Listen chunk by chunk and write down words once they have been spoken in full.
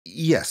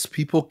Yes,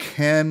 people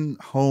can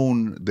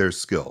hone their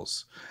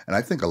skills. And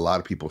I think a lot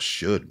of people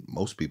should.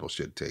 Most people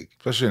should take.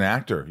 Especially an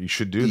actor. You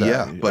should do that.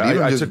 Yeah, but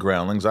I took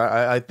groundlings.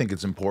 I think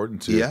it's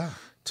important to yeah,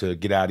 to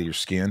get out of your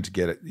skin, to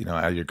get it, you know,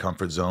 out of your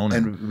comfort zone,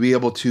 and be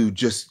able to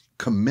just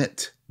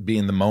commit. Be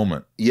in the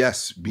moment.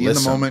 Yes, be in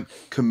the moment,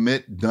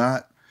 commit,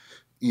 not,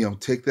 you know,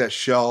 take that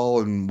shell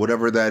and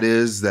whatever that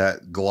is,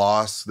 that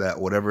gloss, that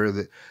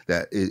whatever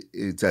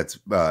that's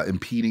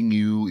impeding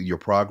your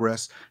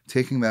progress,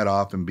 taking that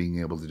off and being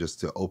able to just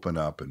to open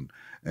up and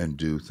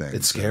do things.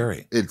 It's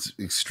scary. It's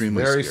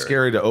extremely very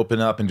scary to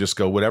open up and just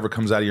go whatever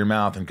comes out of your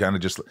mouth and kind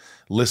of just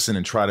listen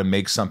and try to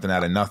make something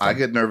out of nothing. I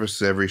get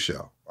nervous every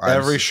show.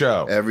 Every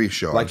show.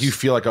 Like you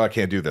feel like, oh, I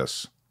can't do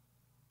this.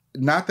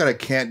 Not that I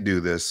can't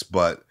do this,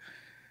 but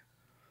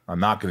I'm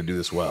not going to do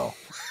this well.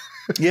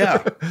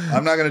 Yeah,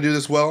 I'm not going to do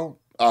this well.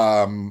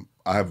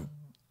 I've,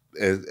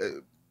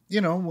 you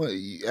know,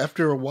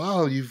 after a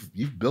while, you've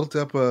built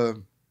up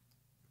you've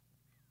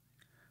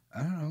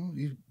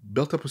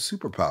built up a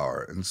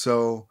superpower, and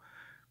so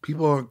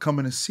people are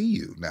coming to see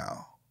you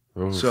now.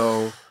 Oof.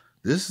 So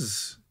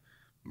this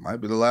might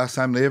be the last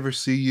time they ever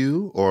see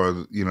you,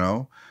 or you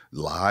know,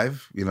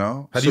 live. You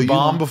know, have you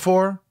bombed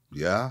before?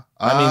 Yeah,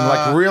 I mean,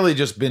 like really,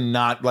 just been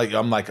not like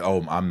I'm like,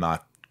 oh, I'm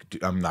not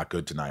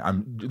good tonight.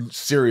 I'm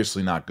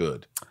seriously not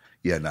good.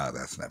 Yeah, no,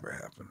 that's never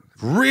happened.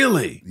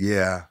 Really?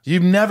 Yeah.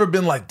 You've never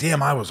been like,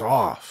 damn, I was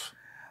off.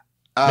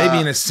 Maybe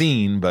in a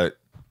scene, but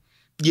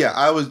yeah,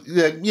 I was.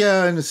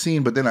 Yeah, in a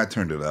scene, but then I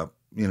turned it up.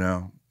 You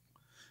know,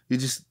 you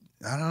just,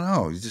 I don't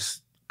know. You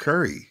just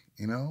Curry.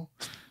 You know,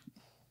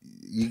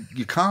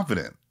 you're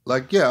confident.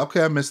 Like, yeah,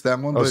 okay, I missed that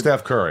one. Oh, but,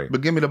 Steph Curry.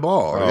 But give me the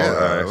ball. Oh,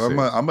 yeah,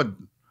 right, I'm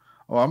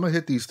gonna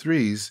hit these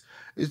threes.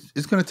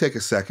 It's gonna take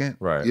a second.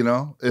 Right. You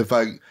know, if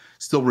I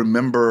still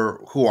remember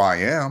who I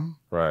am.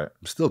 Right.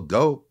 I'm still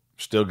dope.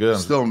 Still good.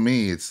 It's still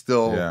me. It's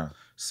still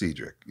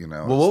Cedric. You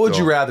know. Well, what would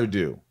you rather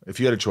do if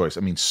you had a choice? I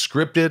mean,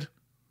 scripted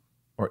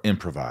or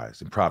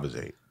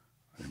improvisate?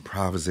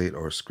 Improvisate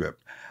or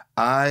script.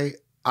 I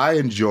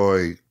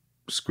enjoy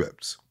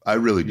scripts. I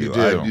really do.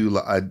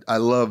 I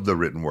love the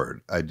written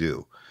word. I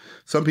do.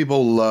 Some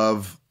people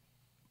love,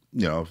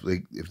 you know,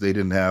 if they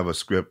didn't have a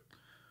script,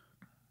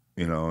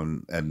 you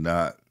know, and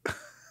not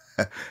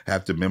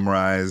have to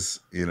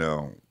memorize, you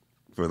know,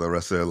 for the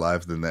rest of their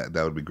life, then that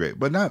would be great.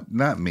 But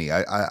not me.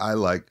 I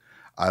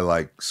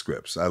like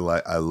scripts. I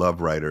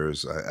love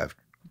writers. I've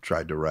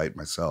tried to write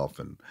myself,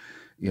 and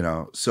you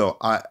know, so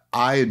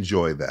I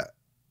enjoy that.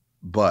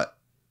 But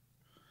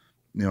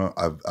you know,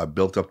 I've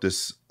built up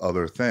this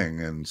other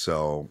thing, and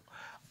so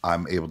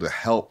I'm able to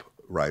help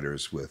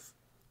writers with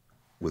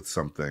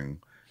something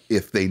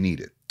if they need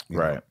it.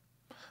 Right. Know?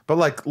 But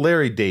like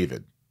Larry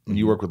David, when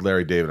you work with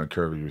Larry David on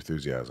Curb Your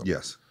Enthusiasm.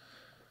 Yes.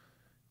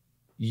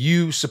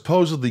 You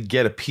supposedly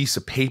get a piece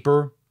of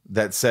paper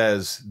that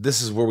says,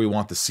 this is where we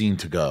want the scene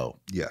to go.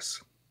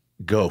 Yes.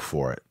 Go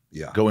for it.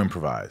 Yeah. Go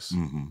improvise.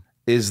 Mm-hmm.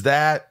 Is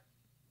that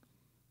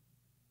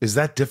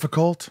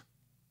difficult?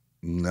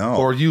 No.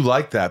 Or you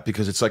like that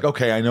because it's like,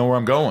 okay, I know where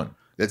I'm going.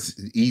 It's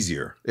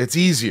easier. It's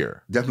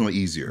easier. Definitely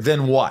easier.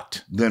 Than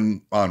what?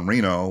 Than on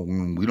Reno,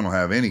 when we don't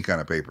have any kind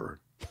of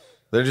paper.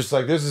 They're just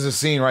like, this is a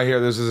scene right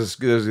here.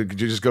 You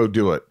just go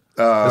do it.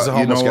 This is a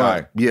homeless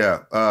guy.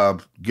 Yeah.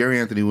 Gary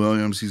Anthony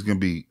Williams, he's going to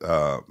be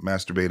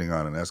masturbating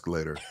on an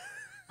escalator.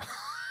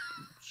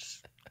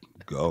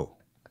 Go.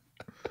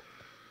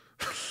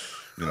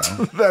 You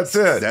know? That's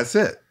it. That's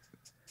it.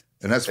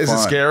 And that's fun. Is it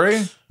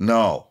scary?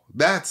 No.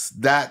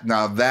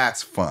 Now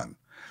that's fun.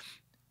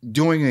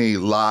 Doing a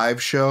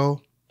live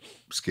show,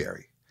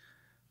 scary.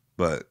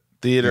 But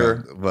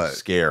theater, yeah, but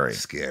scary.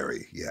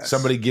 Scary, yes.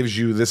 Somebody gives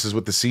you, this is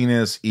what the scene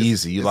is,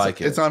 easy. You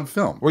like it. It's on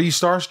film. Were you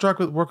starstruck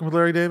with working with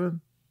Larry David?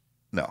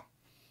 No.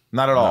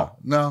 Not at all?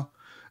 No.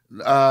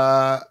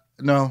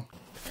 No.